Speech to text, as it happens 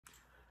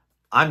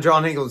I'm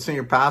John Hinkle, the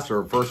Senior Pastor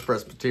of First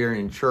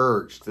Presbyterian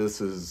Church. This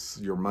is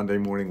your Monday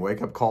morning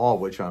wake-up call,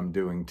 which I'm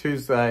doing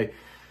Tuesday,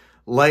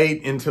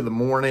 late into the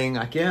morning.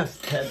 I guess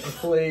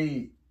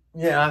technically,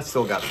 yeah, I've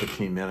still got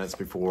 15 minutes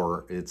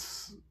before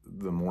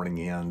the morning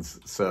ends.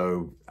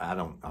 So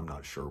I'm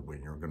not sure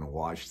when you're going to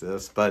watch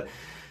this, but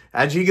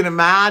as you can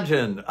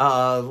imagine,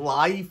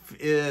 life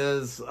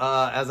is,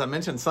 as I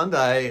mentioned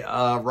Sunday,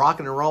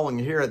 rocking and rolling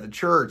here at the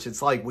church.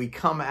 It's like we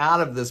come out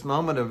of this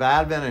moment of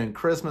Advent and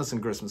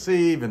Christmas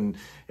Eve and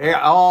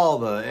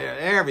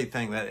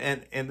everything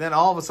and then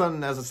all of a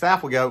sudden as a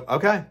staff we go,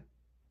 okay,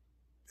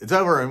 it's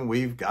over and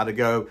we've got to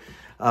go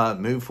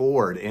move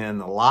forward.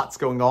 And a lot's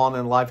going on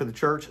in the life of the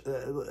church.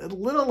 A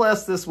little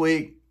less this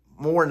week,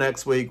 more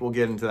next week. We'll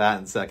get into that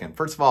in a second.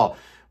 First of all,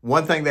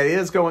 one thing that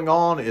is going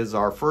on is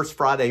our First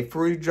Friday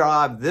food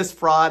drive this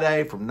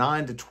Friday from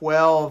 9 to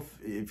 12.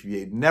 If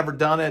you've never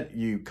done it,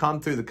 you come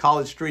through the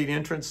College Street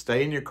entrance,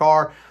 stay in your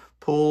car,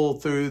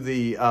 pull through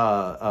the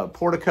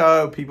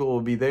portico. People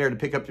will be there to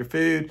pick up your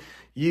food.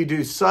 You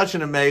do such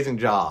an amazing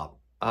job.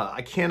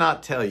 I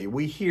cannot tell you.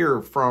 We hear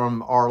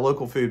from our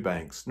local food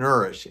banks,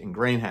 Nourish and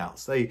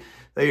Greenhouse. They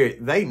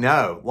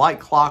know, like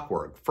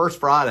clockwork,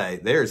 First Friday,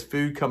 there's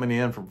food coming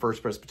in from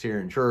First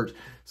Presbyterian Church.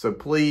 So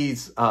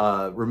please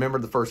remember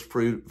the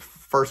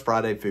First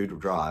Friday food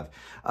drive.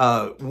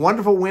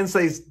 Wonderful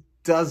Wednesdays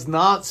does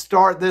not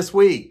start this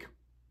week.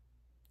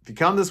 If you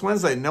come this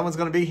Wednesday, no one's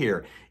going to be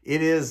here.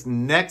 It is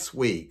next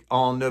week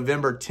on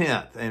November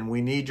 10th, and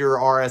we need your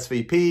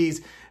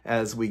RSVPs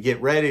as we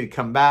get ready to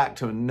come back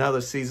to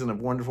another season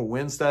of Wonderful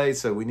Wednesday.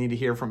 So we need to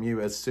hear from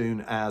you as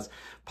soon as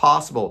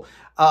possible.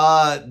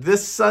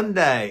 This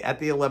Sunday at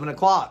the 11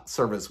 o'clock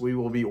service, we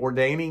will be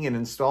ordaining and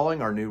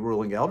installing our new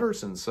ruling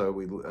elders. And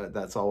so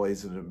that's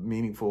always a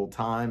meaningful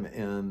time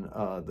in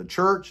the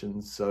church.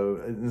 And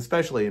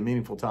especially a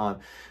meaningful time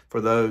for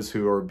those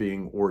who are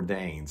being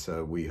ordained.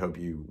 So we hope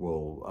you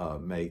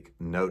will make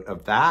note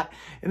of that.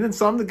 And then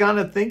something to kind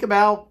of think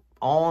about.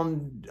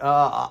 On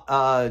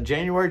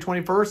January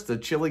 21st, the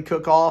chili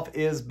cook-off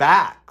is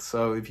back.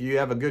 So if you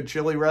have a good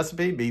chili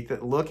recipe, be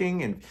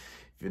looking. And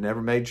if you've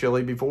never made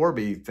chili before,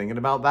 be thinking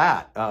about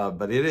that.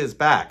 But it is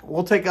back.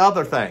 We'll take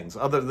other things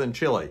other than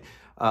chili.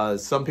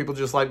 Some people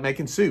just like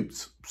making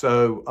soups.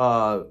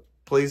 So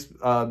please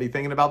be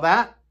thinking about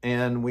that.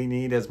 And we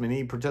need as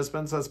many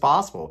participants as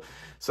possible.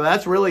 So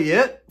that's really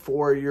it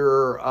for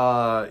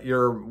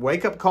your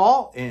wake-up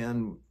call.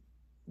 And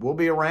we'll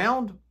be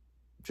around.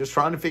 Just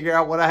trying to figure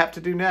out what I have to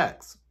do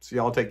next. So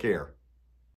y'all take care.